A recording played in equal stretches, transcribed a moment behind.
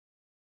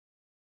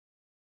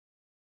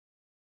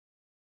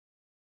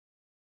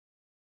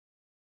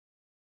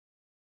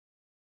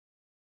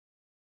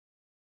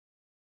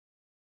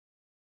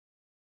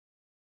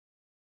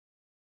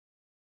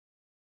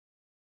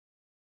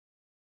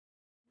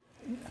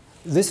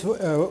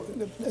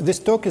This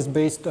talk is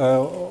based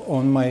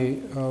on my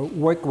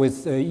work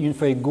with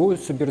Yunfei Gu,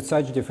 Subir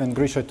Sajdev, and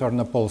Grisha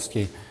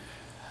Tarnopolsky.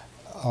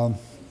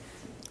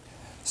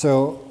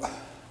 So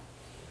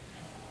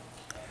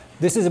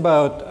this is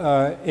about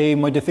a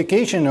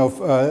modification of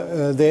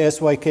the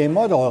SYK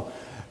model.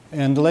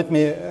 And let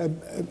me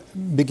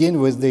begin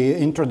with the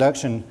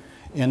introduction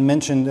and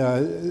mention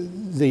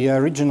the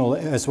original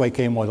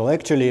SYK model.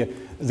 Actually,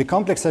 the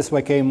complex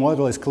SYK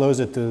model is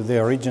closer to the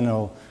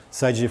original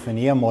Sajdev and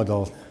Ye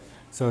model,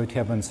 so it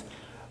happens.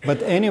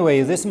 But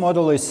anyway, this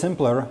model is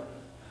simpler.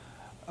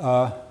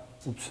 The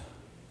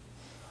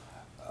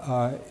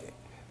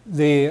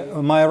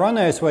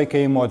Majorana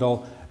SYK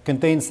model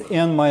contains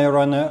n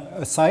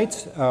Majorana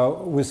sites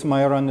with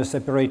Majorana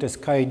separators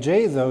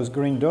Kj, those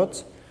green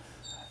dots.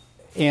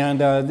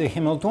 And the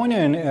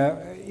Hamiltonian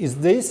is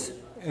this.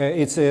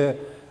 It's a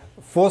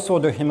fourth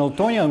order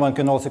Hamiltonian. One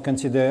can also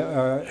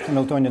consider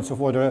Hamiltonians of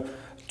order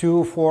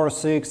 2, 4,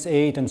 6,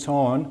 8, and so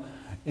on.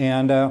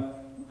 And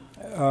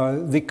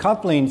the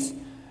couplings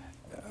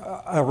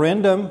are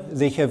random.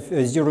 They have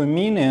a zero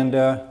mean, and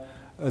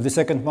the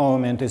second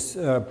moment is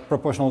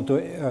proportional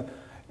to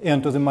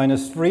n to the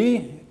minus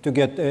 3 to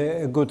get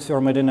a good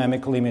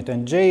thermodynamic limit,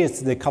 and J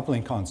is the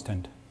coupling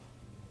constant.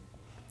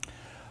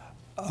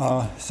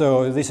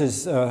 So this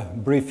is a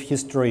brief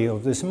history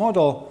of this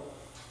model.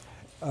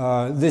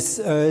 This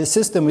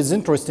system is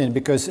interesting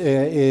because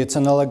it's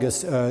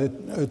analogous to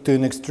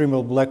an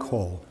extremal black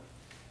hole.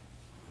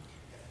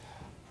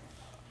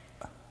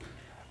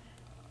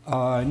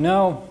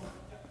 Now,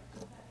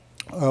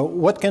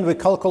 what can we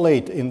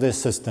calculate in this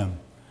system?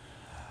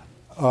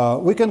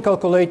 We can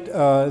calculate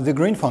the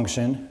green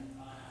function,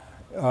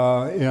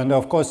 and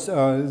of course,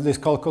 this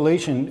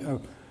calculation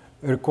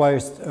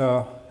requires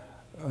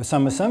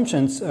some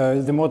assumptions.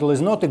 The model is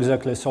not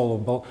exactly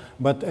solvable,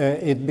 but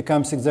it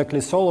becomes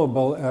exactly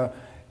solvable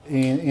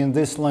in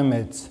these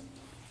limits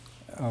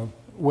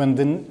when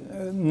the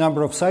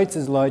number of sites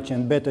is large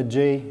and beta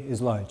j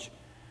is large.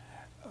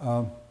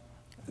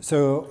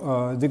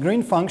 So the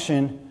green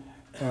function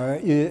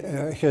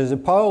has a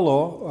power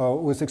law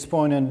with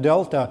exponent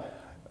delta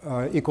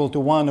equal to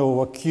 1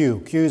 over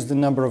q. Q is the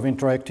number of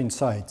interacting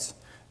sites,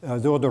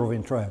 the order of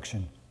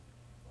interaction.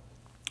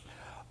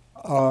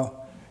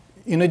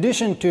 In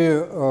addition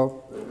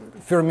to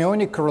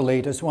fermionic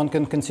correlators, one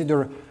can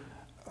consider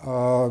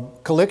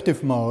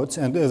collective modes,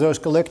 and those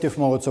collective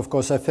modes, of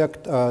course,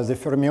 affect the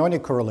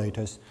fermionic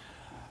correlators.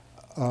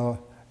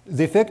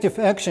 The effective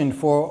action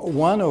for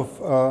one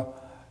of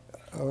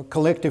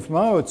collective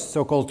modes,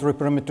 so-called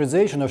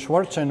reparametrization of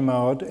Schwarzschild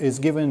mode, is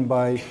given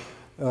by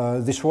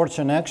the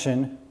Schwarzschild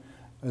action.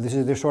 This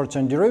is the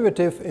Schwarzschild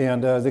derivative,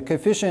 and the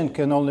coefficient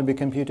can only be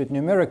computed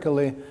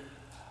numerically.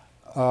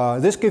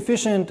 This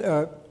coefficient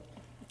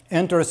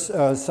enters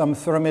some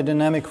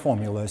thermodynamic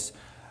formulas.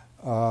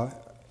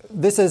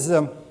 This is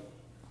 1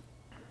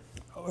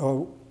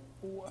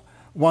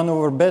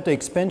 over beta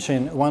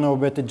expansion, 1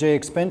 over beta j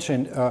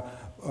expansion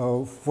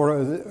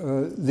for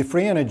the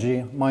free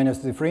energy minus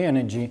the free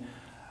energy.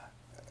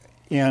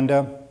 And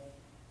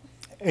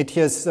it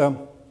has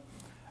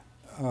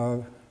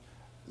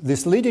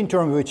this leading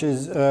term, which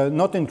is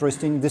not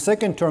interesting. The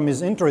second term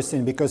is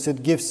interesting because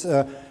it gives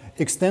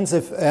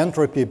extensive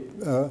entropy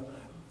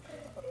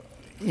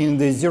in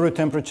the zero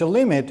temperature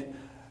limit.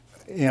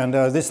 And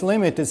this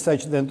limit is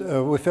such that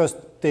we first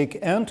take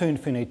n to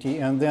infinity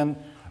and then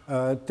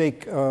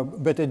take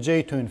beta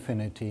j to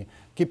infinity,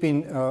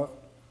 keeping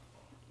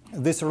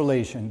this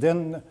relation.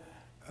 Then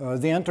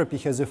the entropy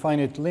has a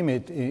finite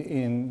limit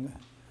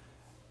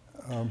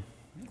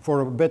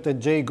for beta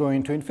j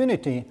going to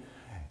infinity.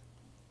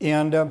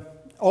 And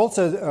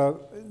also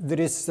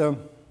there is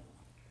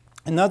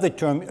another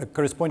term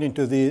corresponding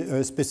to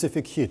the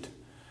specific heat.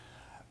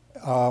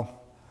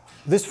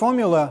 This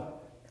formula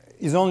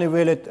is only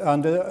valid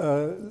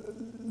under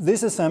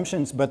these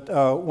assumptions, but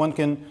one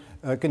can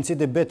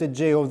consider beta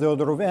j of the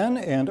order of n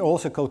and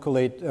also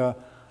calculate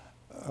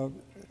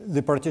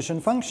the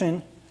partition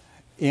function.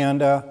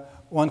 And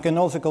one can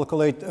also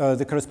calculate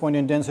the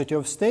corresponding density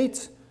of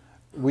states,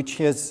 which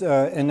has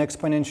an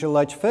exponential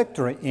large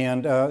factor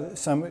and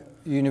some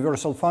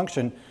universal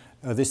function,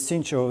 this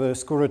sinh of the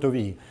square root of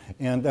e.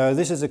 And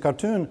this is a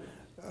cartoon.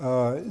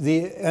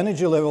 The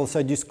energy levels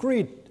are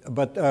discrete,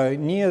 but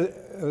near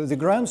the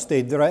ground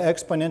state, there are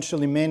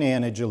exponentially many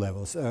energy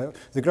levels.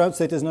 The ground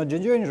state is not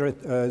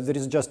degenerate. There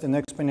is just an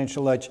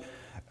exponential large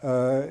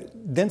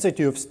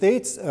density of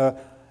states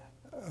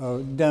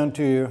down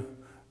to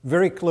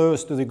very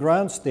close to the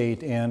ground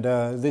state. And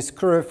this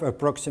curve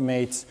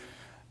approximates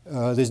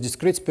this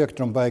discrete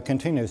spectrum by a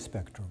continuous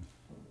spectrum.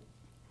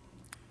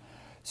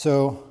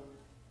 So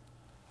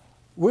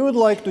we would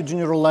like to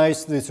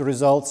generalize these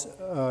results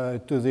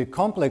to the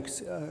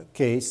complex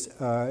case.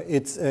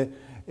 It's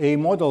a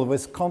model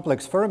with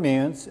complex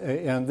fermions,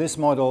 and this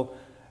model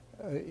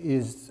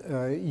is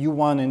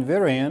U1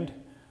 invariant.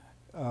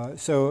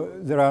 So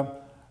there are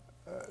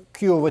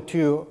Q over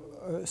 2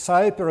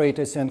 psi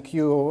operators and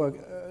Q over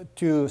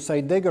 2 psi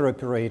dagger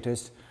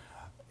operators.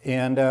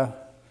 And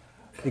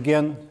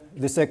again,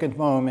 the second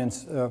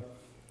moment's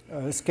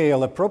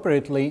scale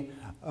appropriately,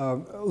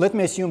 let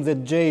me assume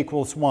that j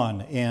equals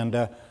 1, and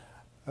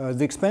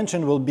the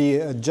expansion will be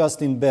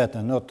just in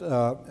beta, not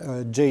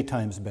j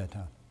times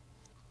beta.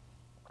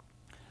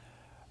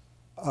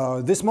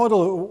 This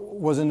model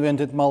was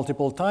invented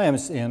multiple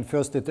times, and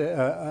first it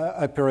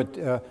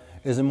appeared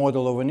as a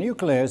model of a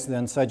nucleus,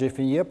 then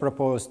Sajid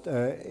proposed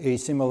a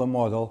similar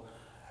model,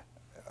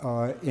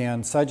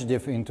 and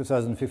Sajid in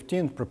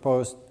 2015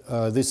 proposed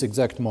this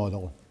exact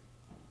model.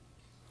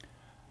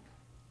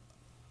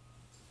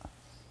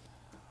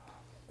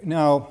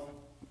 Now,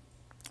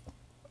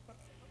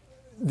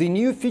 the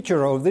new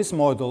feature of this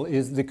model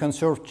is the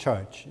conserved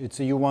charge. It's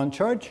a U1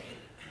 charge.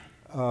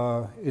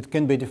 It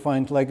can be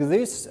defined like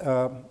this,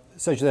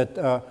 such that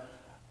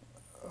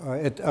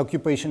at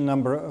occupation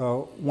number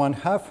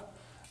 1/2,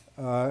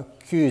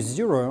 Q is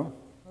 0,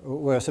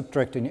 we're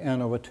subtracting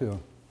n over 2.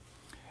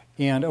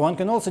 And one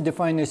can also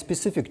define a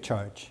specific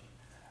charge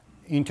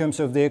in terms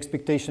of the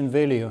expectation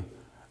value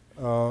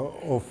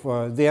of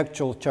the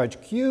actual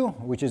charge Q,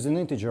 which is an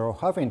integer or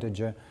half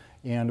integer,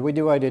 and we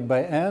divide it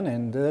by n,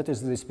 and that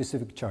is the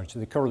specific charge,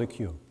 the curly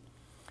Q.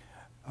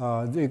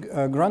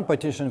 The ground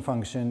partition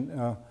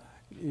function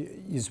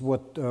is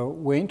what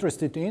we're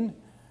interested in,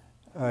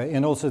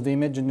 and also the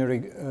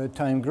imaginary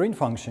time green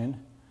function,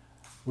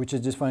 which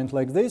is defined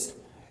like this.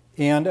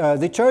 And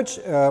the charge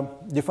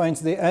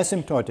defines the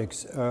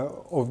asymptotics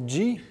of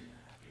G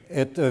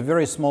at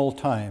very small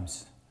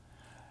times.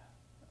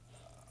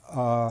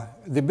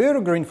 The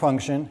Beer-Green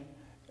function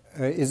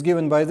is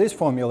given by this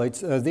formula. It's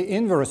the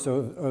inverse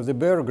of the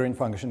Beer-Green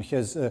function. It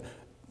has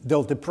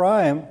delta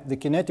prime, the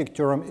kinetic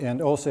term,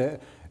 and also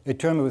a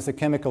term with a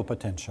chemical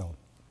potential.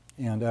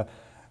 And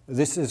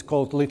this is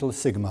called little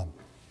sigma.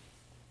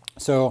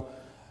 So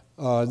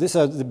these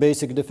are the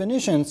basic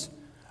definitions.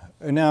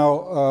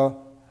 Now,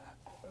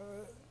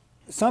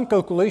 some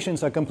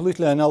calculations are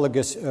completely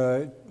analogous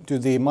to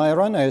the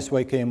Majorana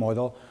SYK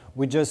model.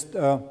 We just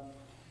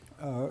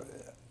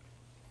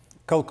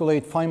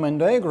calculate Feynman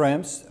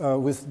diagrams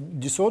with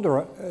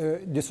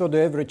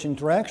disorder average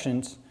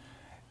interactions,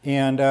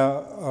 and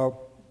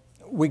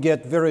we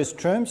get various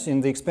terms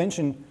in the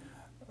expansion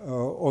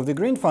of the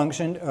green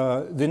function.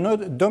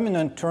 The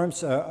dominant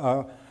terms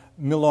are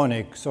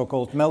melonic,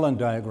 so-called melon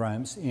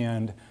diagrams,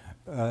 and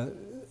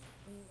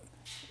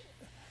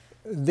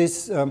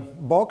this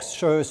box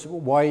shows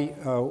why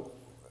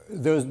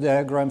those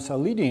diagrams are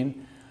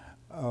leading.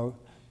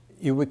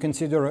 If we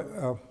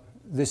consider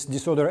this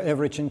disorder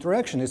average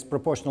interaction is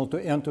proportional to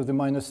n to the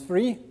minus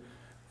 3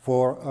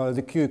 for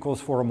the Q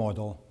equals 4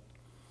 model.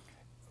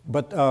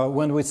 But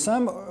when we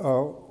sum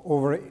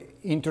over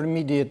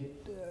intermediate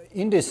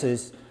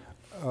indices,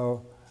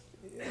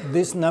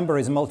 this number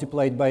is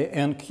multiplied by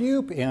n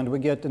cubed, and we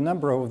get a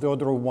number of the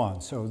order of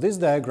 1. So this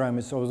diagram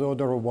is of the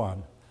order of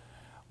 1.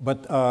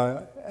 But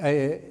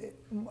a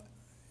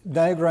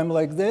diagram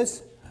like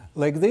this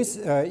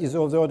is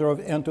of the order of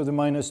n to the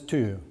minus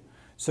 2.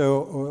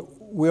 So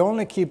we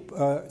only keep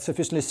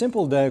sufficiently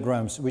simple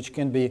diagrams, which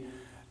can be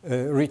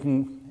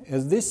written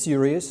as this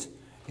series,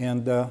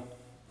 and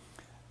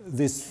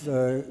this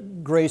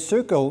gray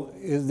circle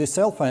is the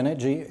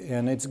self-energy,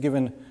 and it's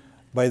given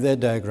by that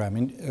diagram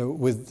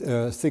with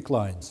thick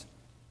lines.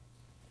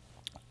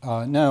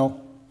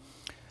 Now,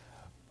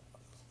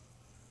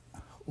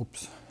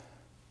 oops.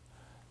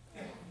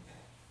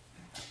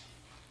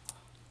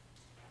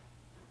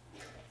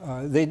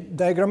 The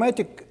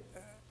diagrammatic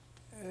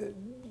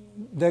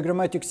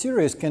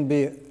series can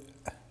be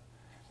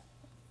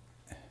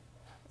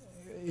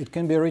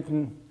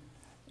written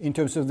in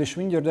terms of the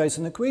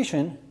Schwinder-Dyson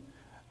equation.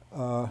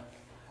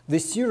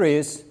 This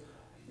series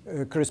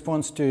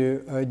corresponds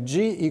to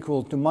G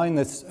equal to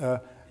minus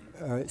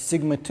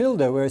sigma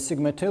tilde, where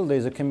sigma tilde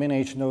is a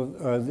combination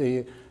of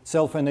the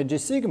self-energy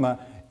sigma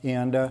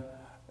and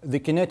the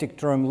kinetic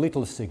term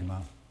little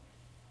sigma,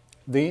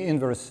 the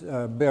inverse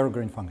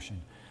Beer-Green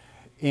function.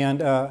 And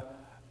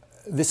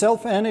the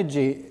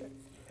self-energy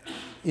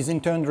is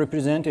in turn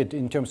represented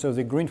in terms of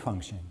the green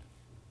function.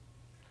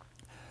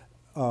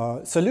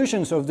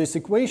 Solutions of these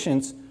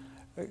equations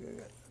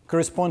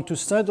correspond to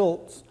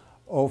saddles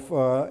of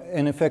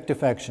an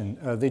effective action,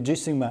 the G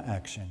sigma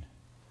action.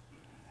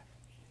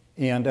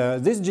 And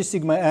this G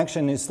sigma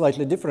action is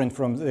slightly different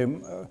from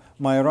the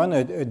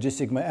Majorana G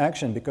sigma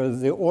action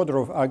because the order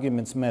of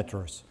arguments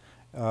matters.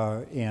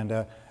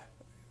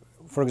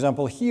 For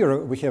example, here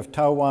we have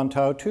tau 1,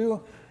 tau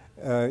 2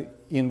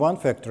 in one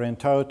factor and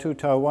tau 2,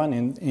 tau 1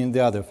 in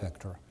the other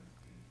factor.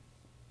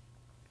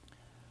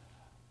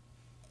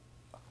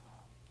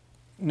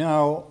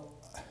 Now,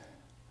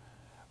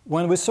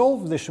 when we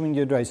solve the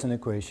Schwinder-Dyson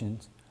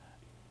equations,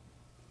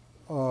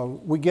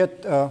 we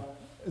get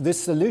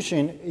this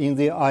solution in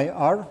the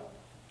IR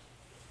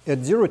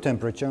at 0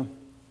 temperature.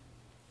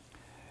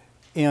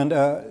 And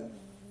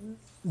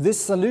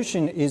this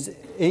solution is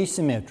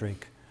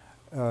asymmetric.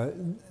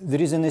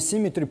 There is an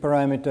asymmetry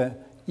parameter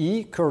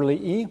E, curly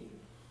E.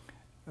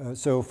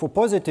 So for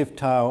positive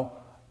tau,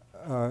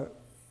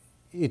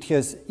 it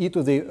has e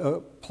to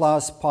the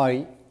plus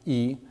pi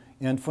E,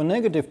 And for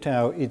negative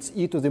tau, it's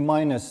e to the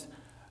minus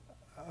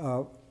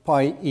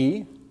pi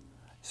e.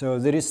 So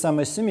there is some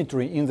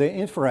asymmetry in the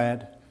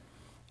infrared.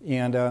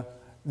 And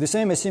the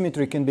same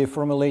asymmetry can be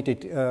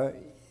formulated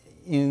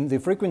in the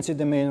frequency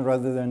domain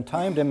rather than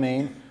time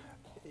domain.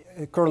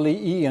 Curly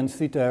E and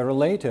theta are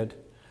related,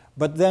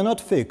 but they're not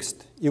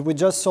fixed. If we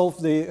just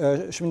solve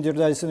the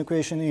Schmidt-Dyson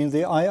equation in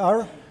the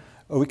IR,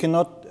 we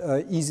cannot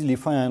easily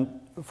find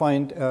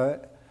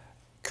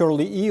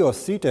curly E or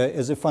theta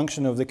as a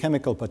function of the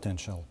chemical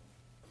potential.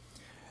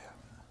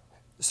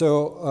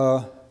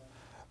 So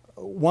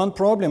one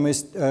problem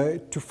is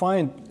to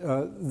find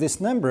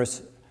these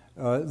numbers,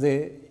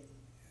 the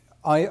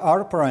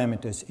IR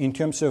parameters, in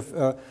terms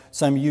of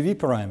some UV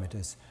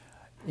parameters.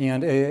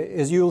 And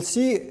as you will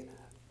see,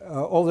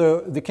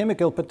 although the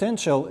chemical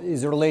potential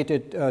is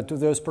related to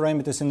those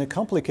parameters in a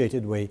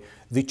complicated way,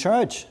 the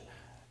charge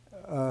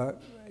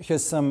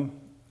has some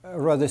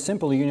rather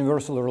simple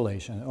universal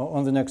relation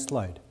on the next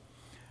slide.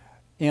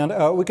 And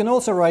we can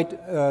also write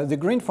the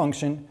green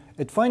function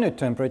at finite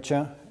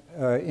temperature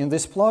in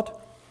this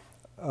plot.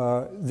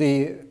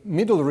 The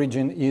middle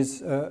region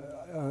is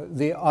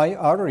the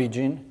IR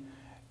region,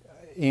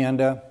 and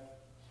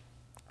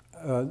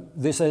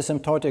this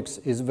asymptotics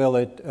is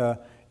valid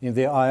in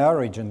the IR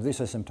region. This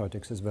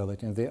asymptotics is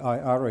valid in the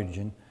IR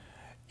region.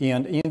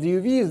 And in the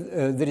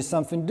UV, there is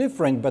something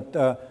different, but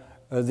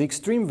the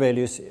extreme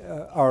values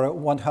are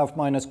 1/2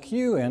 minus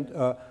Q and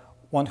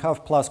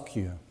 1/2 plus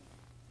Q.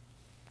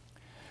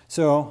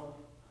 So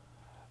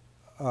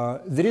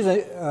there is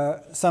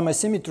some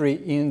asymmetry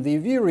in the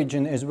UV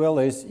region as well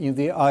as in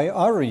the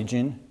IR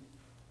region,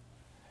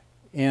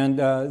 and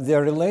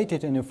they're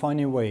related in a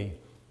funny way.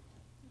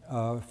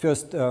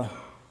 First,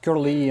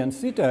 curly E and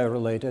theta are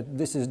related.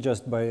 This is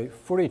just by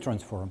Fourier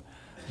transform.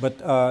 But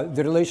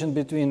the relation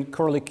between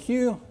curly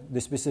Q, the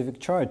specific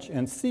charge,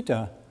 and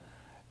theta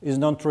is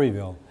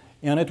non-trivial.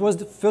 And it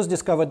was first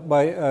discovered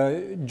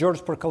by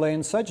George Percollet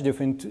and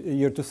Sachdev in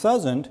year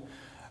 2000.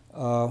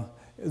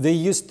 They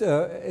used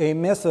a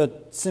method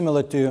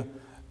similar to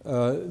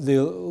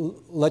the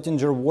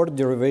Luttinger word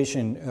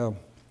derivation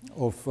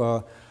of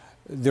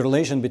the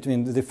relation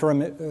between the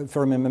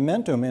Fermi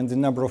momentum and the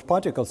number of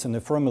particles in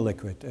the Fermi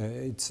liquid.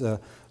 It's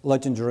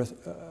Luttinger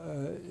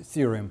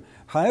theorem.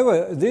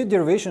 However, the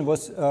derivation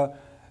was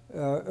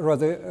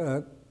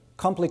rather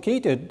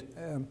complicated,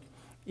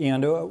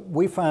 and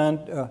we found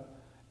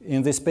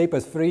in this paper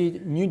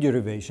 3 new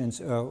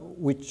derivations,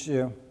 which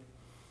are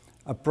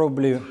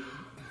probably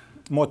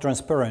more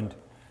transparent.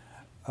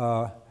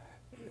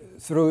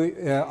 Through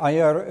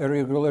IR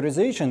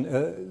regularization,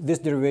 this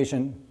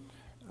derivation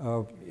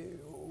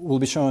will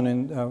be shown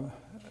in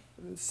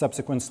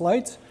subsequent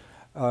slides,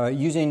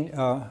 using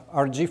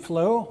RG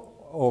flow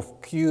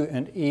of Q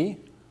and E,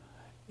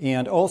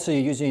 and also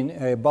using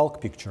a bulk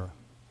picture.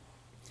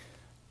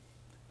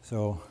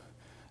 So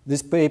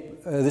this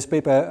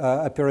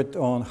paper appeared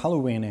on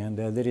Halloween, and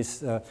there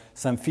is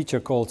some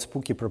feature called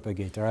spooky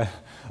propagator.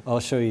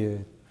 I'll show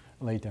you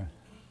later.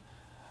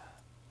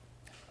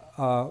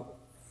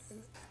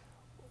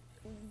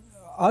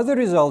 Other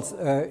results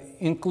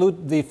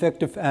include the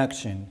effective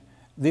action.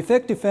 The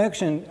effective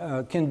action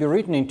can be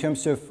written in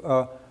terms of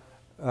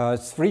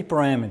 3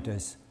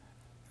 parameters.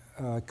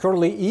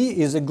 Curly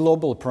E is a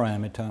global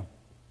parameter.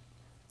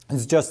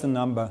 It's just a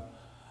number.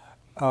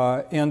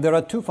 And there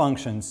are 2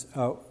 functions.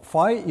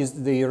 Phi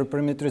is the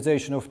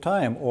reparameterization of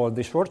time, or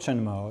the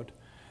short-chain mode.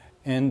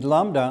 And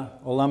lambda,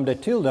 or lambda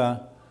tilde,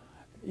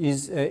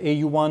 is a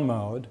U1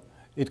 mode.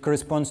 It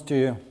corresponds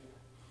to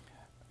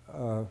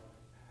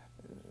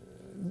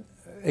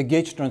a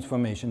gauge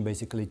transformation,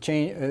 basically,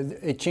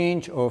 a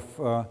change of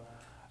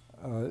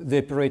the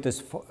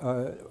apparatus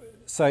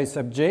psi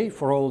sub j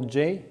for all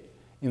j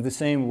in the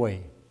same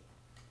way.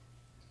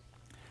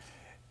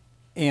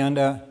 And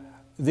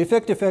the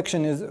effective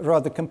action is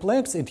rather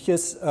complex. It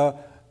has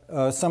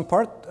some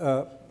part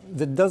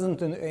that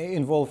doesn't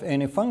involve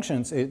any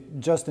functions. It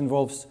just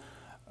involves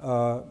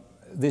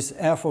this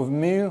f of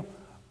mu,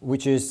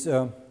 which is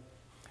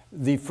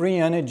the free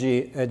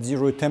energy at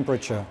 0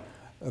 temperature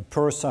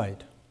per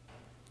site.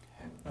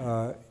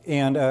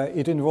 And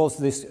it involves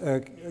this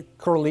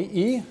curly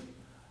E,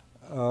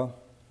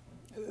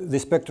 the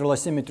spectral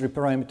asymmetry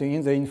parameter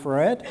in the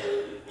infrared,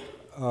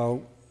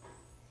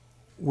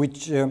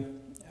 which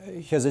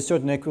has a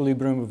certain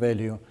equilibrium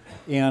value.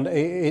 And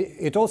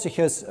it also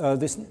has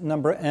this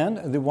number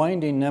n, the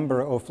winding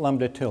number of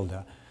lambda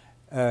tilde.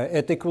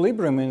 At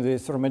equilibrium in the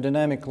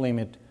thermodynamic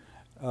limit,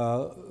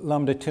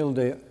 lambda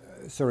tilde,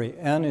 sorry,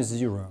 n is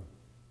 0.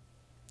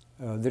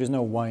 There is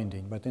no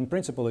winding, but in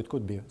principle it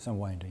could be some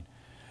winding.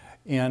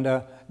 And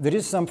there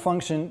is some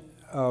function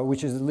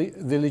which is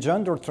the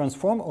Legendre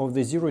transform of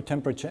the 0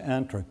 temperature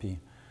entropy.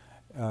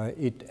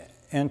 It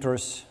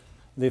enters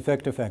the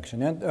effective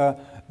action. And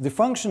the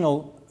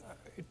functional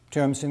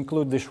terms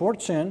include the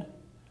short-chain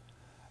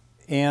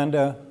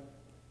and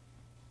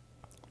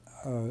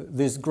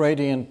this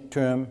gradient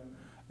term,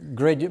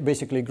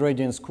 basically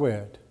gradient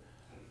squared,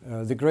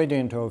 the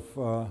gradient of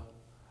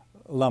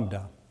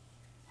lambda.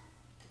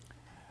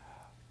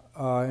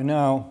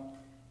 Now,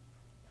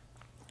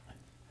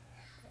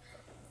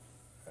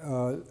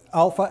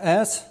 alpha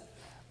S,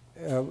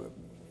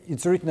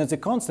 it's written as a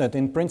constant.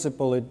 In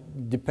principle,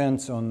 it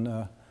depends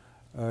on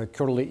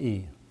curly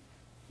E.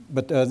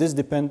 But this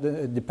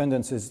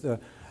dependence is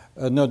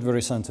not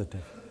very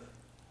sensitive.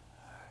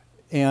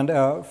 And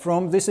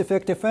from this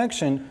effective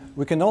action,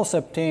 we can also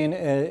obtain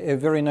a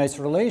very nice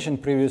relation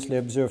previously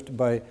observed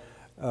by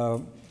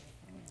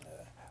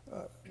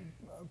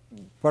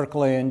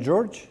Barclay and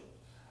George,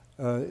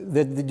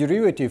 that the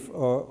derivative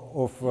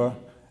of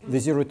the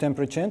zero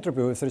temperature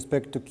entropy with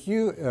respect to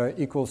Q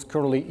equals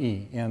curly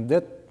E. And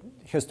that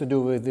has to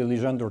do with the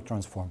Legendre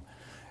transform.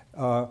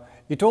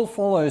 It all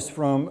follows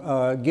from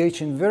gauge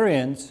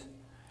invariance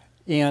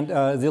and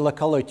the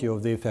locality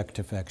of the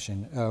effective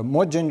action.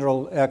 More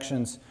general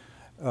actions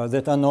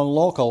that are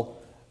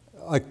non-local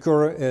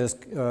occur as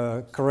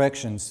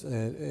corrections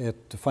at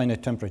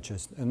finite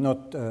temperatures, and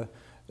not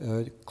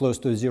close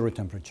to zero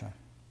temperature.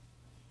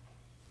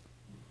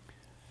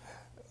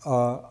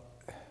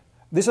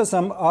 These are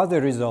some other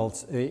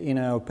results in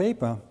our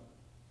paper.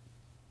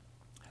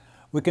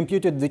 We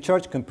computed the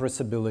charge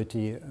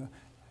compressibility.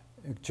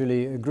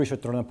 Actually, Grisha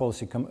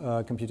Tornopolsky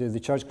computed the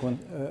charge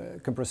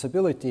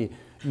compressibility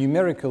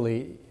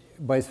numerically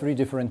by 3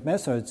 different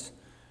methods.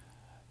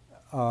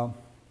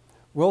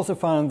 We also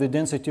found the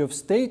density of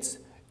states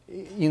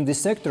in the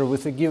sector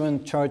with a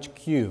given charge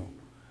Q.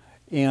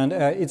 And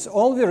it's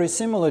all very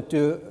similar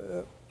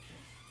to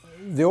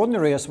the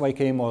ordinary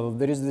SYK model.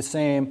 There is the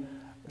same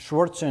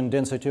Schwarzschild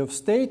density of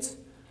states,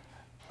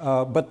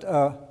 but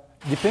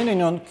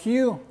depending on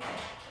Q,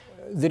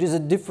 there is a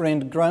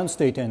different ground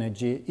state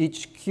energy.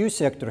 Each Q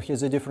sector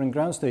has a different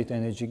ground state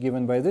energy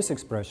given by this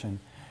expression.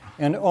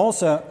 And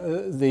also,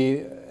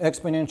 the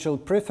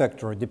exponential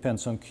prefactor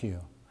depends on Q.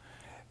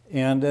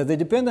 And the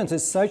dependence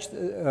is such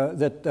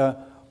that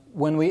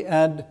when we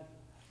add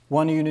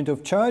 1 unit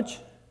of charge,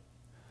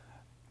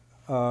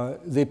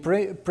 the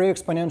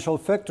pre-exponential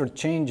factor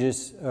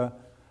changes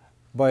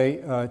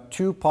by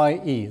 2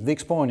 pi e. The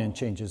exponent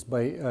changes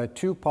by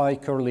 2 pi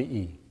curly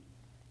e.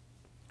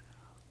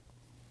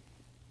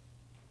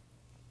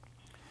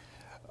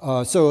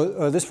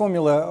 So this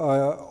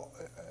formula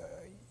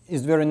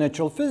is very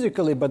natural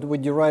physically, but we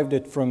derived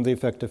it from the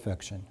effective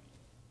action.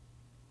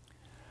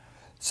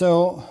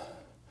 So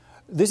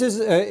this is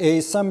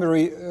a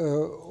summary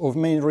of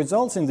main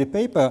results in the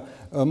paper.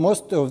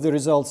 Most of the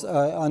results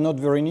are not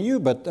very new,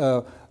 but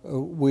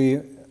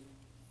we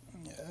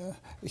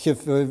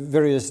have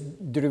various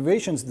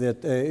derivations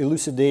that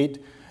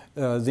elucidate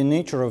the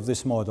nature of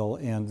this model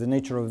and the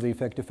nature of the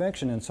effective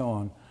action and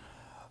so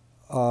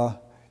on.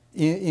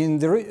 In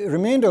the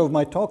remainder of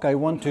my talk, I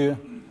want to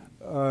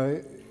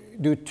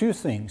do 2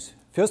 things.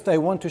 First, I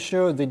want to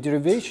show the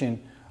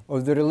derivation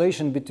of the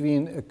relation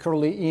between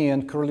curly E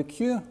and curly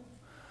Q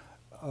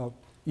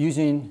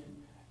using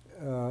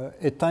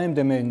a time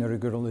domain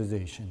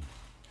regularization.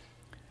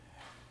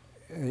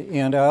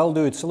 And I'll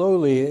do it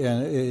slowly,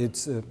 and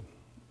it's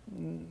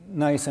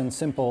nice and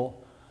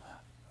simple.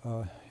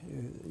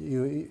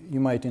 You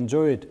might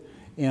enjoy it.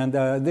 And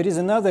there is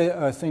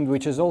another thing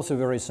which is also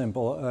very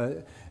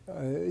simple.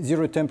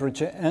 Zero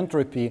temperature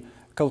entropy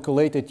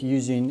calculated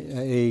using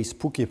a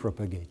spooky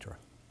propagator.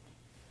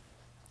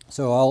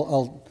 So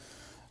I'll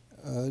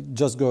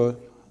just go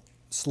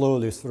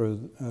slowly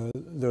through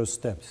those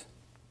steps.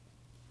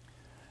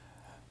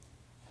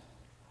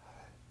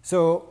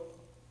 So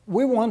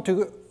we want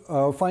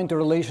to find a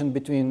relation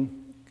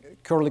between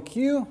curly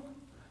Q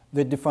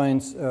that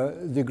defines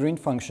the green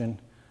function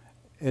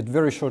at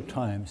very short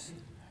times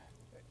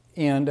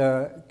and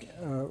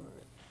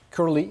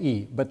curly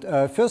E.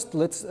 But first,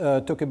 let's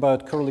talk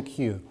about curly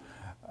Q.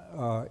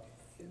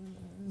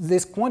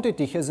 This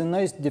quantity has a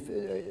nice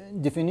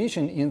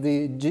definition in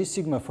the G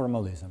sigma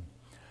formalism.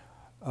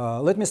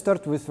 Let me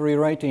start with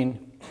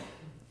rewriting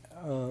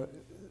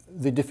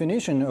the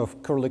definition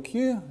of curly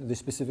Q, the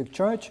specific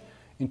charge.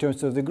 In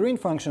terms of the green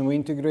function, we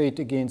integrate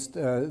against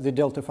the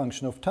delta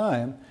function of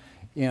time,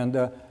 and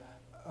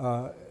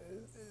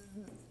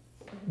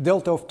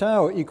delta of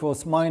tau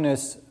equals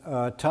minus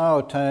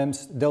tau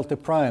times delta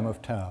prime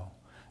of tau.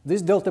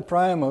 This delta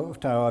prime of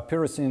tau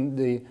appears in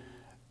the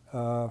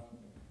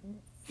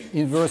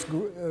inverse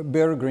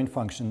Baire green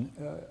function,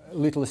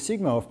 little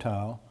sigma of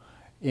tau,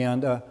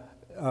 and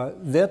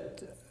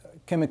that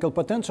chemical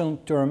potential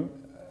term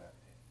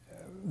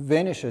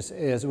vanishes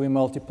as we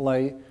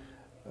multiply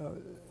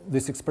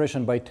this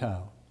expression by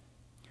tau.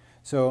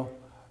 So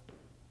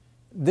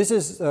this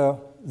is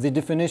the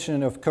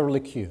definition of curly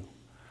Q.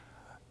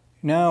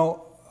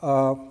 Now,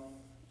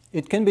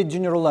 it can be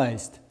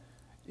generalized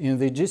in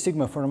the G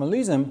sigma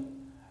formalism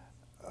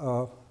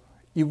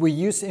if we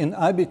use an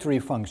arbitrary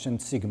function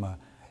sigma.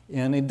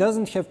 And it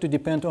doesn't have to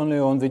depend only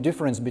on the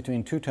difference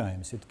between 2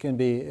 times. It can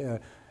be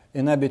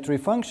an arbitrary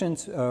function.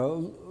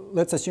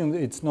 Let's assume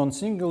it's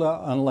non-singular,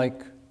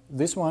 unlike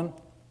this one.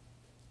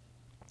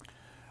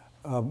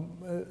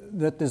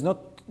 That is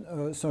not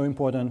so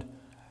important.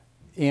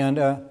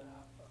 And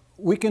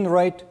we can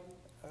write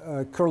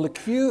curly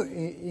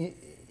Q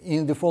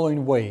in the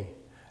following way.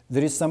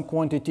 There is some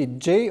quantity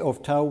J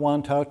of tau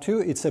 1, tau 2.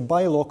 It's a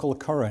bilocal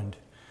current.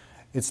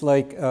 It's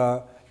like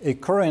a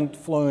current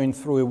flowing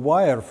through a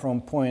wire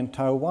from point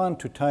tau 1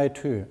 to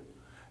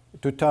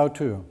tau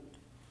 2.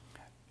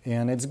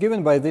 And it's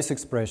given by this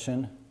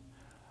expression.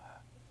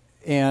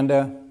 And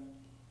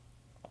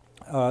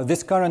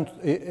this current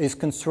is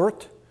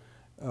conserved.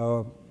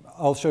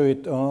 I'll show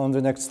it on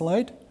the next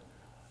slide.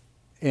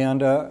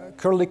 And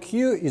curly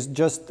Q is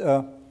just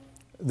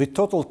the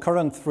total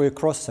current through a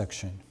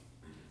cross-section.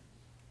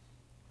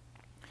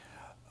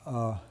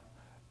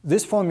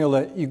 This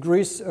formula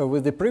agrees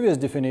with the previous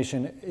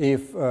definition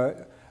if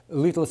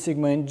little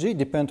sigma and G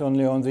depend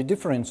only on the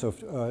difference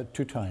of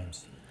 2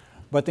 times.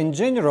 But in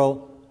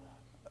general,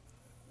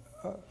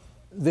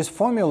 this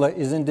formula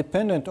is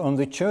independent on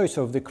the choice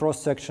of the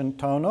cross-section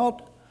tau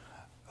naught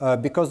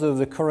because of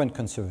the current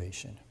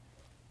conservation.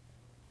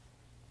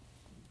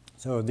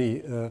 So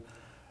the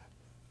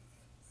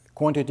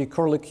quantity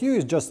curly Q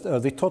is just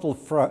the total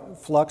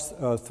flux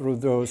through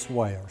those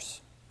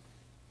wires.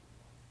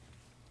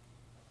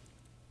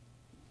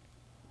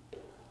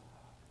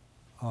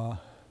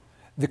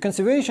 The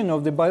conservation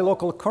of the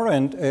bilocal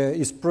current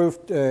is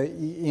proved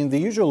in the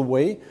usual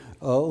way,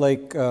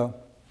 like a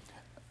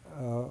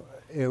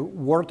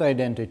word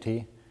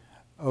identity.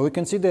 We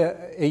consider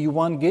a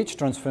U1 gauge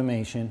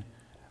transformation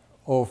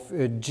of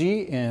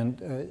G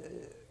and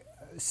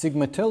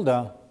sigma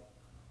tilde,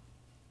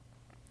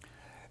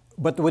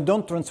 but we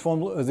don't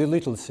transform the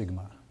little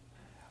sigma.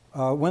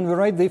 When we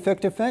write the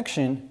effective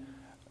action,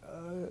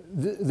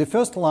 the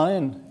first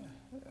line,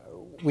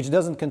 which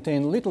doesn't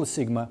contain little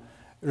sigma,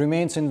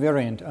 remains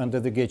invariant under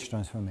the gauge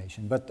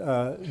transformation. But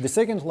the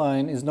second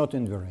line is not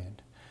invariant.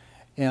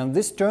 And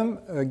this term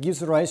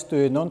gives rise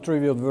to a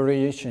non-trivial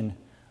variation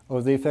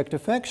of the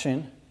effective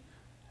action.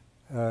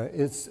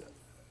 It's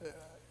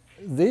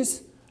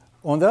this.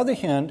 On the other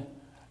hand,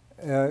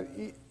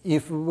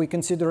 if we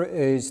consider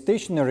a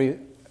stationary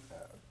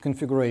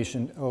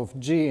configuration of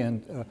G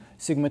and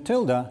sigma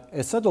tilde,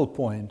 a saddle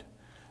point,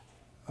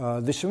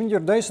 the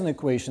Schrödinger-Dyson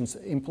equations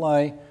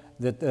imply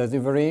that the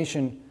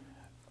variation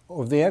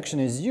of the action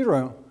is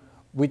 0,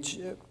 which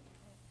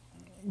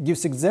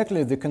gives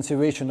exactly the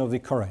conservation of the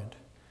current.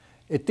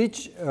 At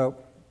each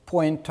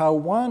point tau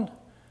 1,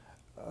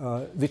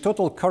 the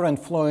total current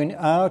flowing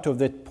out of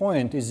that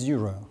point is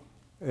 0.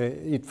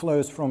 It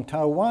flows from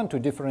tau 1 to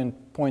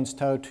different points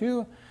tau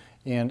 2,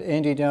 and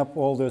ending up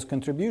all those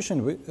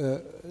contributions,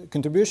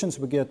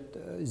 we get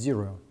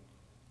 0.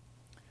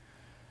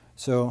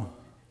 So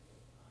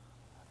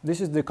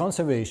this is the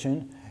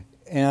conservation.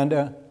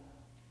 And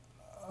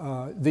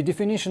the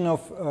definition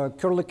of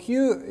curly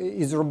Q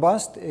is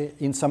robust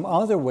in some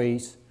other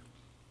ways.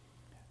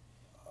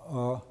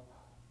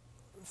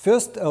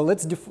 First,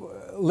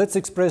 let's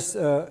express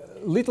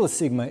little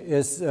sigma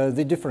as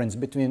the difference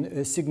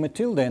between sigma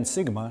tilde and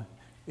sigma.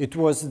 It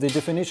was the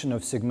definition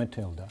of sigma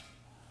tilde.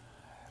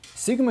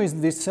 Sigma is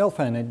the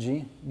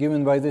self-energy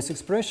given by this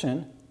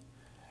expression,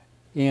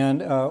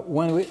 and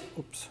when we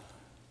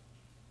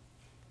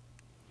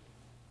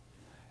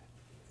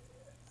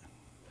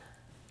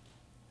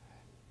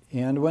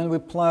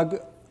plug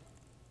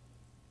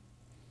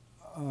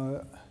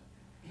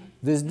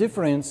this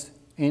difference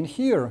in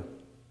here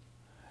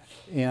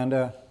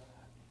and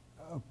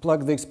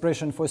plug the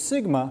expression for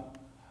sigma,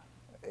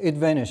 it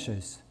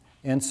vanishes.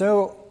 And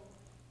so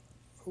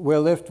we're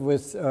left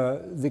with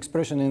the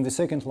expression in the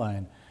second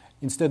line.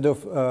 Instead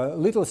of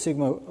little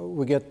sigma,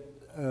 we get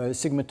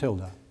sigma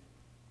tilde.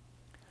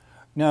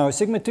 Now,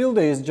 sigma tilde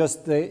is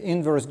just the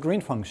inverse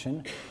Green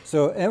function,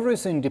 so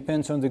everything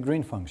depends on the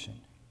Green function.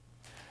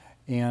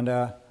 And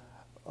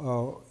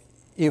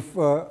if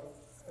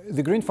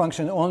the Green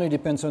function only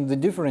depends on the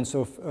difference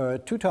of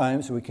 2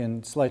 times, we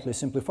can slightly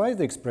simplify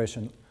the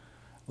expression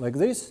like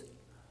this.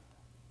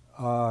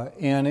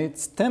 And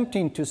it's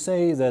tempting to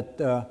say that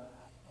the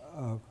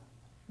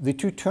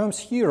 2 terms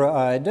here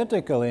are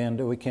identical, and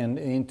we can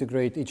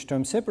integrate each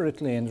term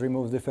separately and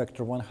remove the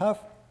factor 1/2,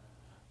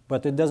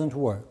 but it doesn't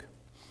work.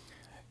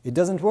 It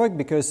doesn't work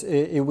because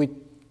if we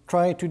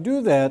try to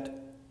do that,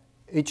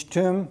 each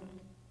term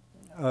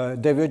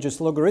diverges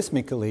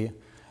logarithmically,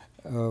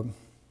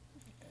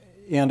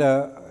 and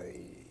at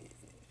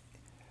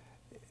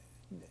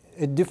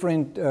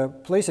different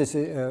places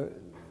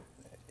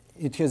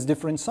it has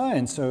different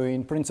signs. So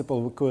in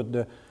principle, we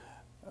could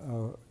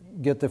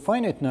get a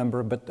finite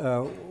number, but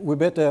we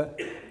better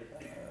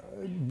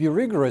be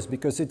rigorous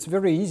because it's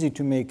very easy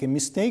to make a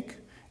mistake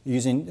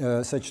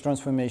using such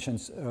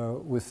transformations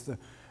with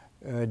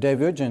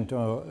divergent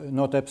or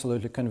not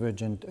absolutely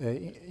convergent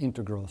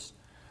integrals.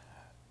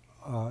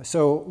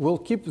 So we'll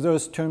keep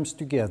those terms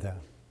together.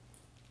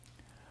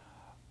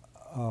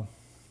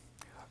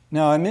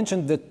 Now, I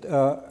mentioned that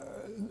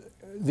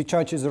the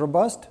charge is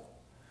robust.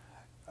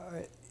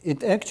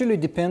 It actually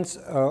depends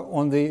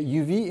on the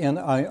UV and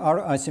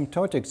IR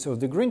asymptotics of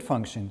the Green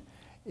function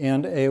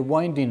and a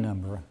winding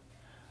number.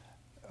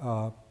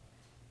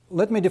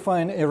 Let me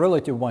define a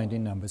relative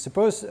winding number.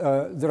 Suppose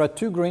there are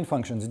 2 Green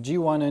functions,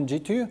 G1 and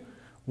G2,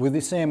 with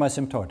the same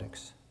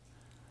asymptotics.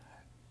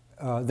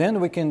 Then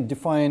we can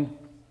define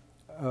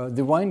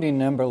the winding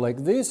number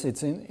like this.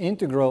 It's an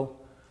integral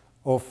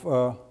of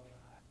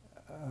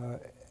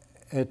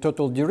a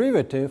total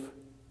derivative,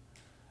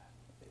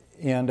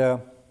 and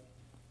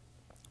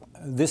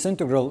this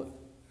integral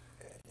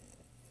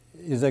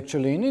is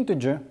actually an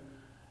integer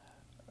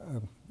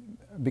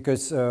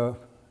because the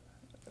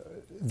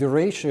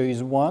ratio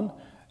is 1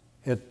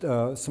 at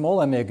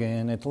small omega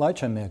and at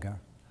large omega.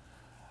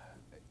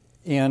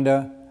 And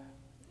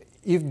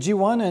if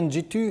G1 and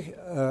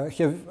G2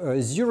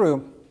 have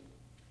 0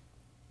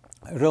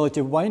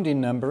 relative winding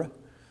number,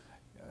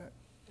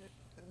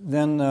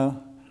 then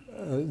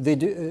they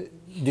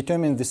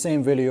determine the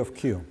same value of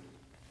Q.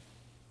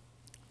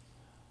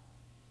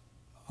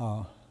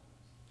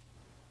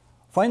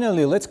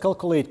 Finally, let's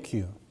calculate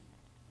Q.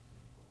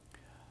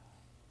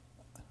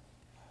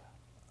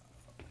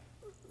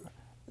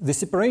 The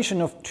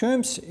separation of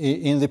terms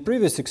in the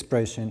previous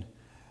expression,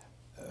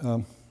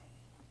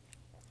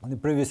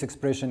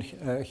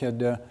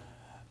 had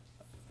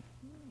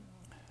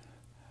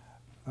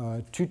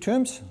two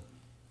terms,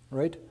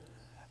 right?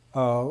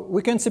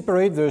 We can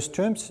separate those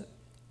terms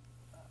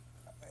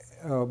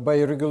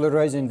by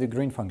regularizing the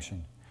green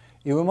function.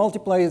 If we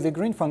multiply the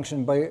green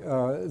function by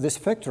this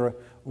factor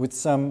with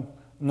some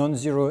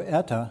non-zero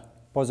eta,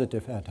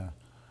 positive eta,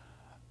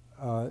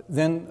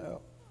 then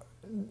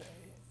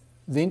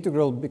the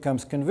integral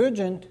becomes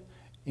convergent,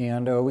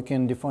 and we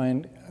can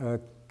define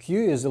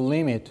Q as a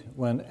limit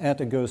when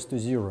eta goes to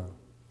 0.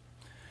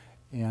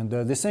 And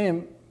the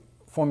same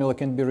formula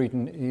can be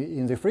written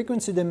in the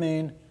frequency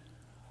domain,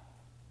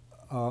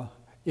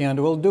 and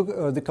we'll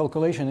do the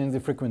calculation in the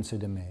frequency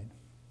domain.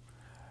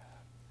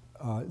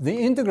 The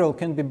integral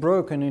can be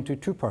broken into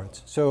two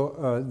parts.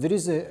 So there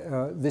is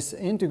this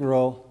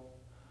integral,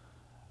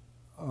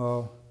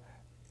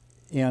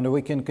 and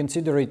we can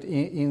consider it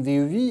in the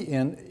UV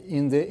and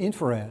in the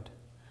infrared.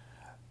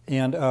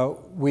 And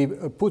we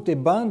put a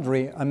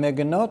boundary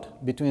omega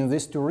naught between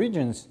these two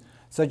regions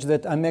such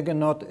that omega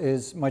naught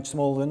is much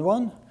smaller than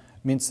 1,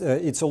 means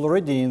it's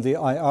already in the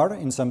IR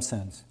in some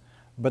sense.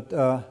 But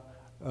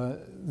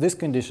this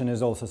condition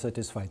is also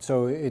satisfied.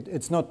 So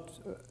it's not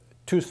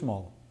too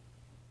small.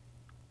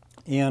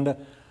 And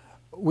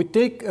we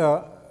take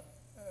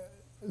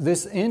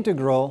this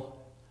integral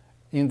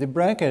in the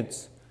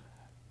brackets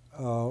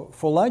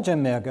for large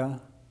omega.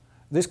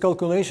 This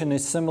calculation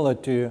is similar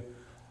to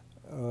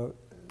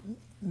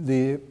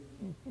the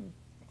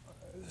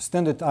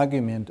standard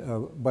argument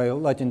by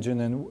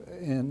Lattingen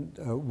and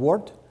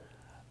Ward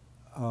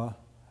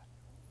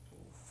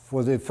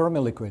for the Fermi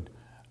liquid.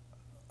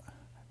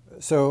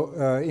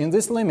 So in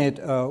this limit,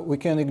 we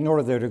can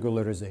ignore the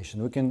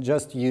regularization. We can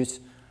just use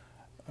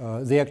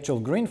the actual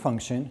green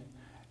function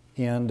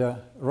and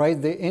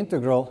write the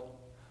integral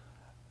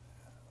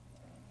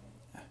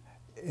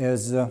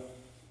as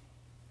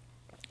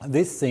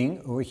this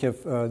thing. We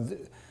have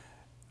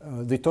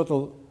the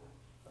total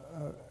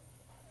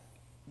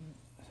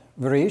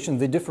variation,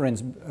 the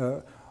difference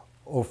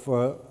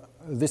of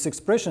this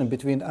expression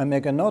between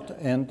omega naught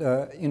and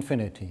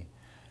infinity.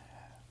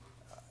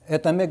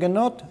 At omega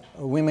naught,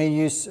 we may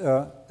use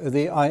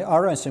the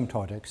IR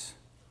asymptotics.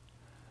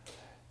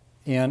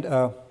 And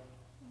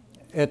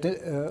at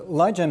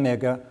large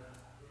omega,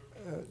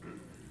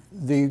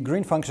 the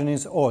green function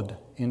is odd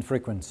in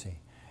frequency.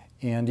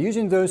 And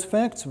using those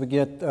facts, we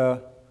get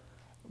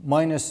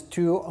minus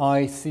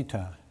 2I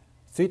theta.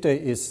 Theta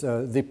is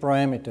the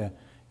parameter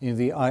in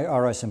the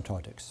IR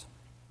asymptotics.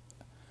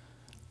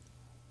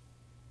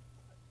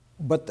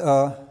 But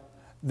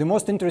the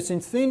most interesting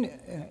thing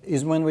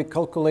is when we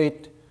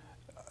calculate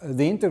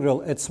the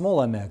integral at small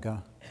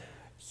omega.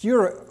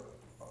 Here,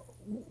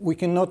 we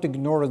cannot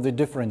ignore the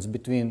difference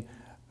between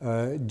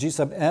G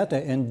sub eta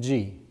and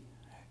G.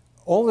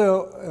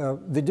 Although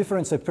the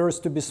difference appears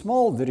to be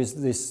small, there is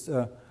this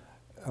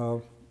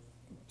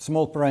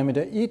small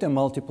parameter eta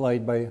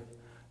multiplied by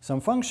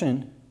some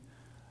function.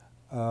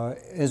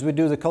 As we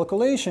do the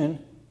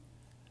calculation,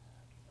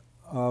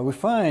 we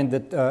find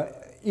that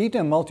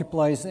eta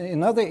multiplies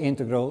another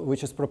integral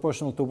which is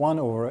proportional to 1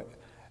 over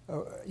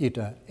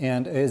eta.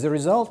 And as a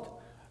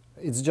result,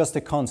 it's just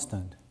a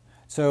constant.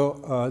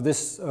 So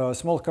this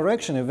small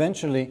correction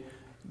eventually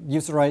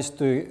gives rise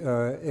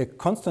to a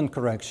constant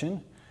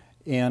correction.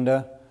 And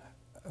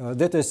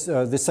that is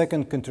the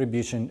second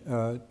contribution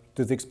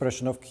to the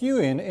expression of Q.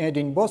 And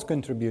adding both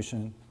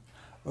contributions,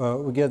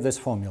 we get this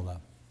formula.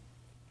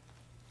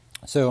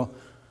 So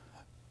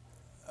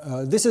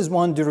this is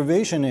one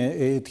derivation.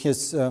 It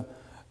has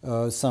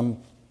some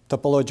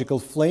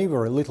topological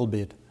flavor a little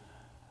bit.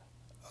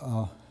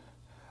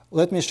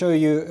 Let me show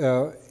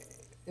you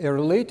a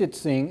related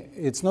thing.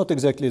 It's not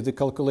exactly the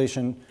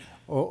calculation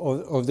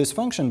of this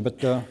function,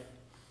 but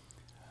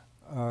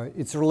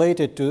it's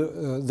related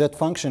to that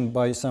function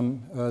by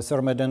some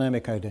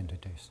thermodynamic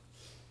identities.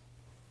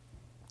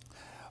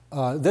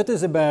 That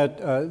is about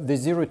the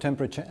zero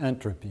temperature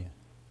entropy.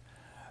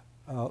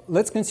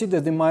 Let's consider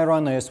the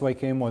Majorana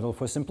SYK model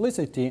for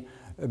simplicity,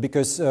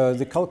 because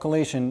the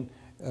calculation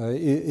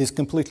is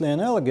completely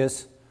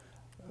analogous.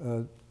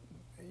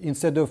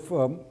 Instead of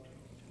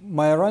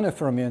Majorana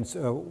fermions,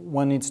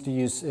 one needs to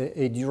use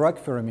a Dirac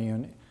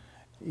fermion,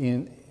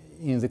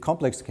 in the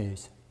complex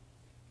case.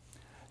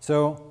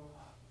 So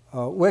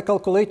we're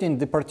calculating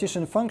the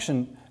partition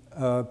function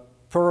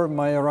per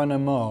Majorana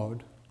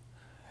mode,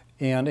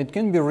 and it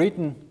can be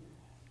written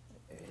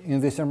in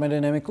the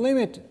thermodynamic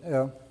limit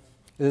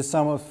the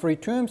sum of three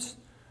terms.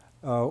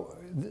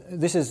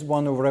 This is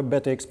 1 over a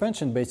beta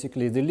expansion,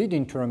 basically. The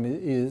leading term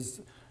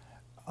is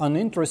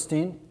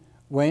uninteresting.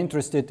 We're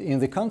interested in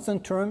the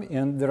constant term,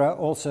 and there are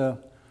also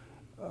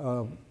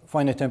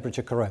finite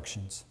temperature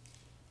corrections.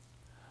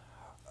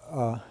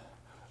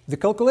 The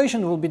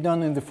calculation will be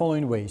done in the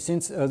following way.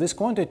 Since this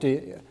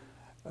quantity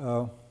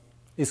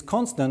is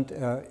constant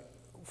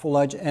for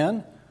large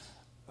n,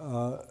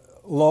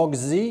 log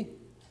z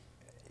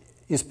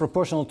is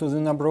proportional to the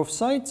number of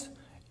sites,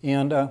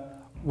 and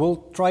we'll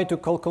try to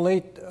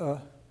calculate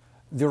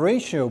the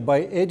ratio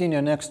by adding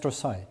an extra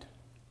site.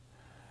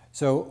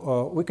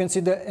 So we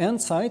consider n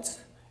sites,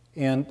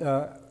 and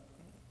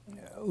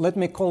let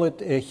me call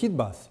it a heat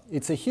bath.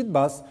 It's a heat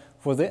bath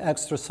for the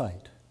extra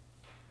site.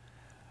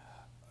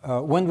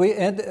 When we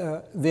add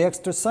the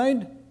extra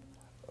site,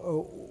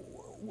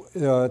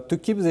 to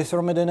keep the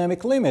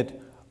thermodynamic limit,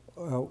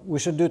 we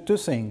should do two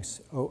things.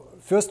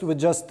 First, we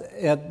just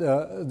add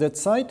that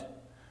site,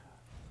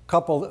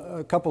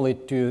 couple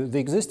it to the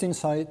existing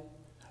site,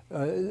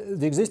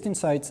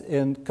 sites,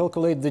 and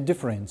calculate the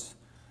difference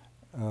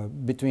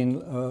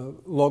between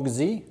log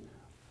z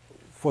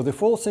for the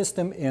full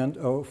system and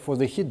for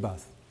the heat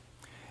bath.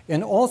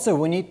 And also,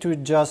 we need to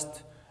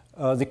adjust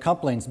the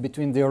couplings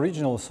between the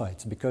original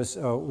sites, because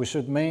we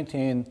should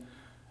maintain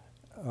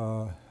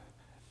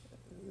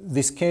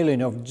the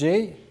scaling of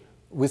j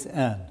with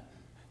n.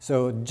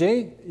 So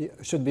j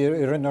should be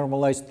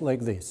renormalized like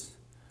this.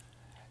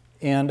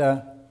 And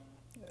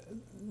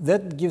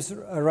that gives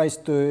rise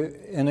to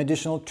an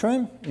additional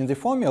term in the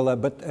formula,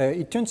 but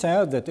it turns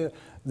out that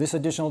this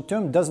additional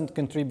term doesn't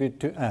contribute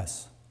to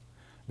s,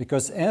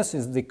 because s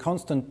is the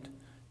constant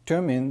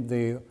term in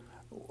the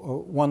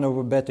 1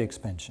 over beta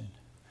expansion.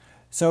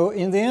 So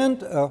in the end,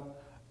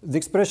 the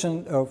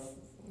expression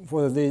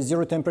for the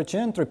zero temperature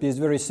entropy is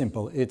very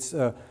simple. It's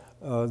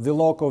the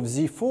log of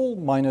z full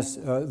minus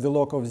the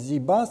log of z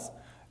bath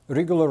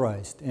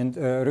regularized. And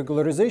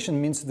regularization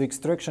means the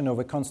extraction of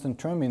a constant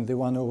term in the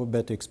 1 over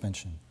beta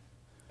expansion.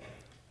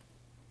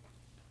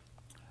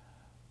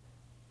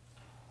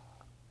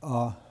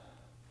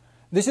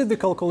 This is the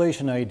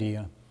calculation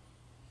idea.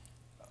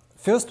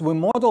 First, we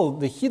model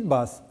the heat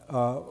bath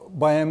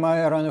by a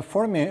Majorana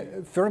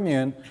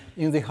fermion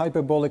in the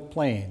hyperbolic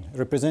plane,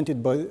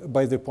 represented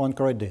by the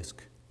Poincare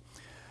disk.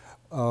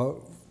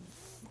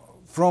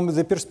 From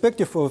the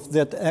perspective of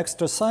that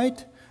extra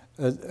site,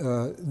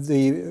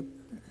 the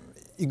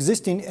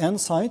existing n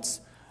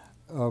sites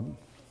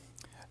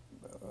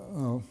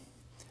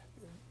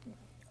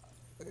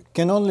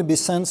can only be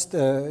sensed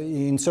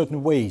in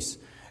certain ways.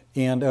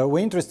 And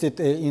we're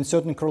interested in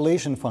certain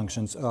correlation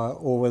functions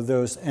over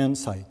those n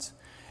sites.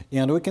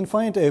 And we can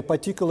find a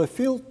particular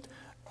field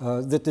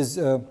that is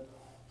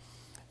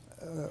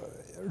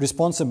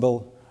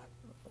responsible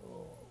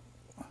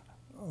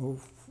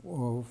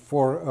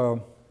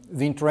for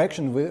the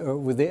interaction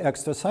with the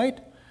extra site.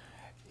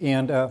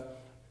 And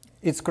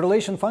its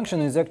correlation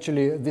function is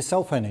actually the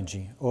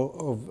self-energy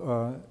of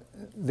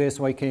the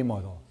SYK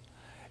model.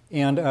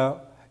 And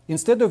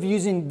instead of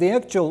using the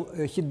actual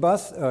heat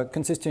bath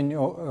consisting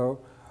of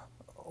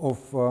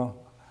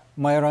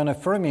Majorana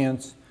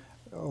fermions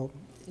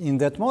in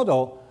that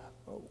model,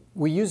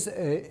 we use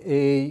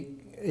a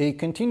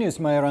continuous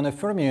Majorana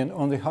fermion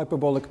on the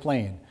hyperbolic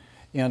plane.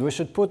 And we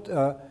should put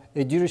a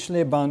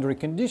Dirichlet boundary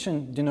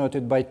condition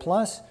denoted by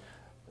plus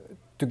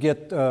to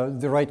get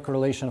the right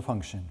correlation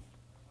function.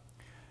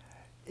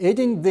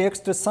 Adding the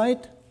extra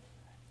site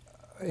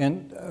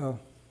and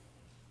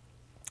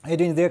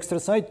adding the extra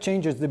site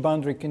changes the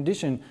boundary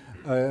condition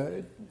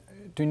to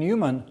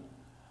Newman,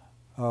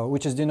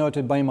 which is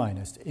denoted by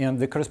minus. And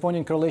the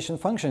corresponding correlation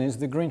function is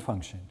the Green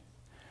function.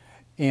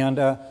 And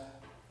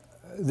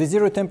the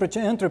zero temperature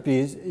entropy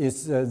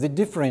is the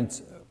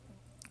difference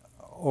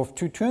of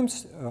two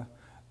terms,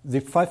 the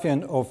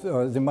Pfaffian of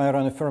the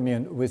Majorana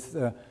fermion with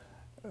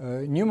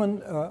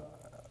Newman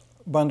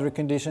boundary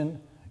condition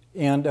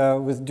and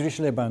with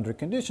Dirichlet boundary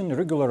condition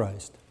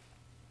regularized.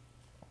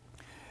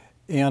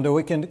 And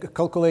we can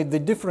calculate the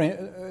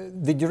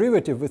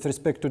derivative with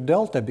respect to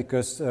delta,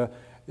 because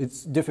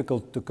it's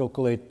difficult to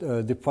calculate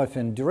the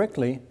Pfaffian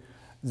directly.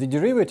 The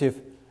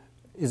derivative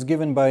is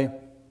given by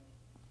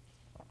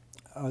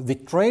the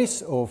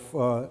trace of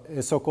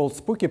a so-called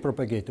spooky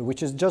propagator,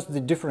 which is just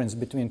the difference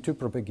between two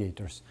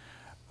propagators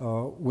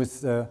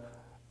with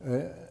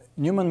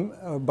Newman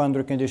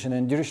boundary condition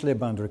and Dirichlet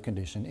boundary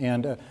condition.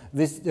 And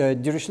this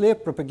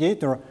Dirichlet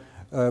propagator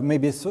may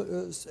be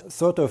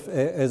thought of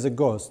as a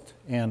ghost.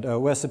 And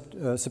we're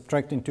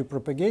subtracting two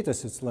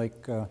propagators. It's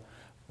like a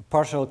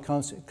partial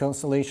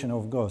cancellation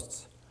of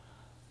ghosts.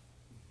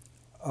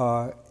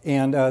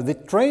 And the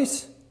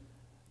trace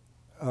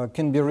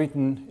can be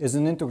written as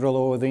an integral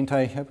over the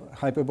entire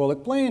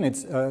hyperbolic plane.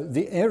 It's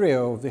the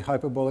area of the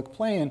hyperbolic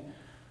plane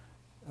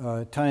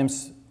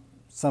times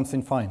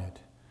something finite.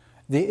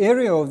 The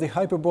area of the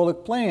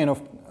hyperbolic plane,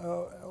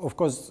 of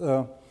course,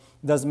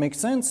 does make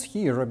sense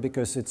here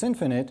because it's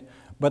infinite,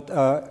 but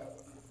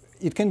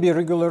it can be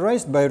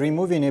regularized by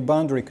removing a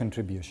boundary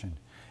contribution.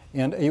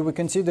 And if we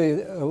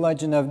consider a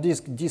large enough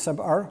disk d sub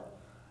r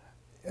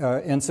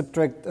and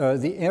subtract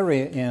the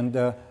area and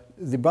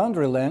the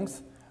boundary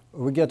length,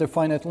 we get a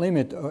finite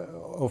limit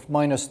of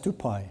minus 2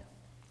 pi.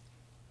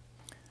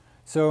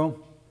 So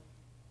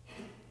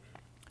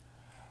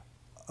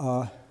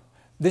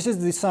this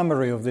is the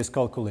summary of this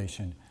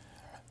calculation.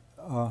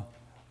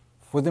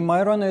 For the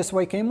Myron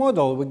SYK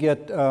model, we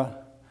get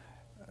a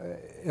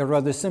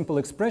rather simple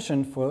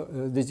expression for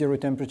the zero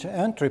temperature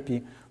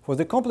entropy. For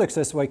the complex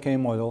SYK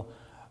model,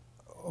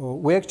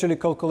 we actually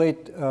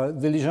calculate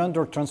the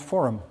Legendre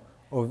transform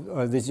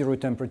of the zero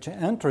temperature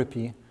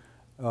entropy,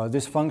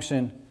 this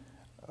function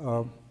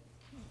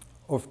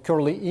of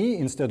curly E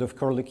instead of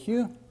curly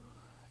Q,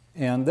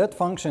 and that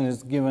function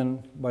is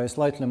given by a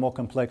slightly more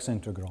complex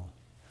integral.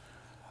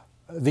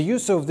 The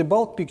use of the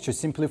bulk picture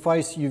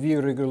simplifies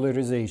UV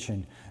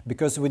regularization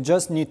because we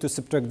just need to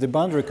subtract the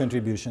boundary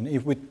contribution.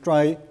 If we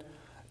try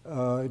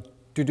to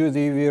do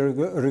the UV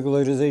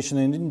regularization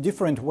in a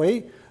different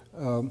way,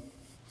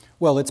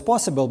 well, it's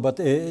possible,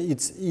 but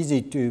it's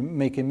easy to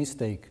make a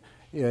mistake.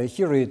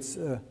 Here it's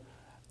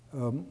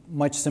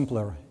much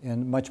simpler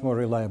and much more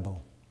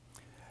reliable.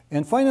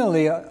 And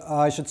finally,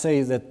 I should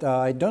say that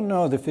I don't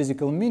know the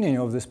physical meaning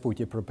of this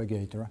Putty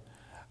propagator.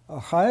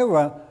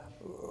 However,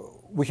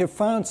 we have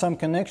found some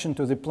connection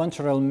to the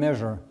Plancherel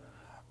measure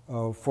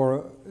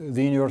for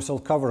the universal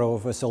cover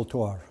of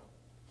SL2R.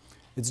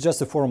 It's just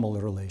a formal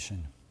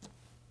relation.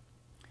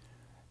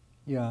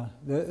 Yeah,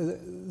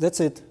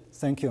 that's it.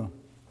 Thank you.